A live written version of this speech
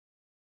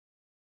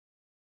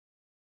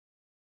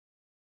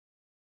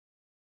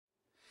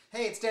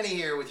Hey, it's Denny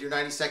here with your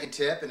 90-second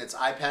tip, and it's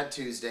iPad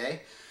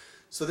Tuesday.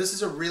 So this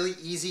is a really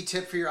easy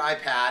tip for your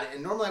iPad,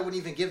 and normally I wouldn't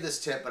even give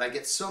this tip, but I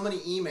get so many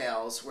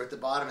emails where at the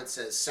bottom it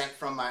says sent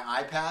from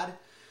my iPad.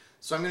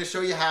 So I'm going to show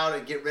you how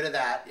to get rid of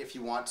that if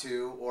you want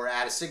to, or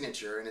add a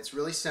signature, and it's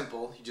really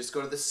simple. You just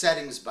go to the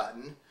settings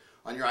button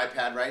on your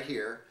iPad right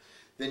here,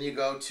 then you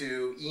go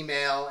to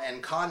email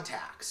and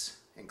contacts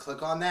and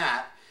click on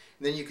that,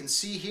 and then you can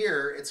see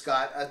here it's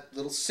got a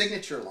little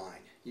signature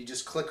line. You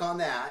just click on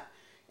that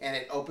and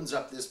it opens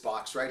up this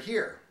box right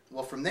here.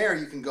 Well, from there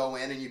you can go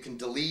in and you can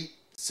delete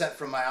sent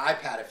from my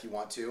iPad if you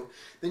want to.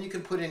 Then you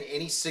can put in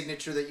any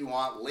signature that you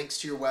want, links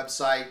to your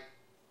website,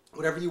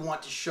 whatever you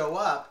want to show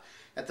up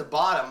at the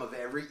bottom of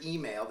every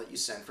email that you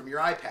send from your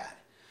iPad.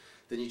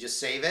 Then you just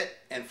save it,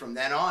 and from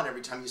then on,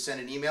 every time you send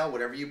an email,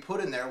 whatever you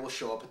put in there will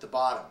show up at the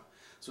bottom.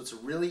 So it's a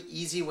really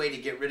easy way to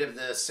get rid of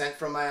the sent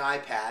from my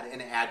iPad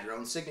and add your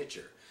own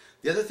signature.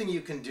 The other thing you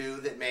can do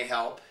that may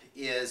help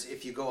is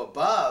if you go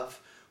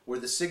above where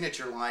the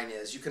signature line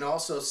is, you can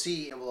also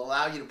see it will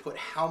allow you to put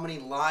how many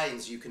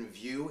lines you can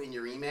view in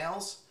your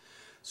emails.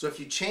 So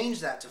if you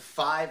change that to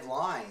 5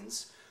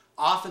 lines,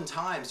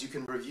 oftentimes you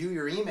can review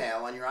your email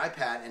on your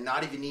iPad and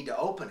not even need to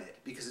open it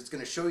because it's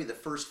going to show you the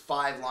first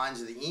 5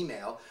 lines of the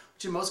email,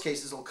 which in most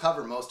cases will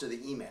cover most of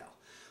the email.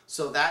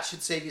 So that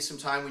should save you some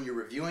time when you're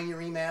reviewing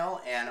your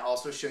email and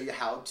also show you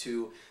how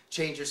to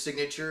change your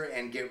signature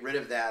and get rid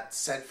of that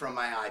sent from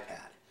my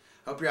iPad.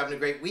 Hope you're having a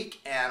great week,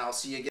 and I'll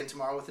see you again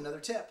tomorrow with another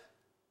tip.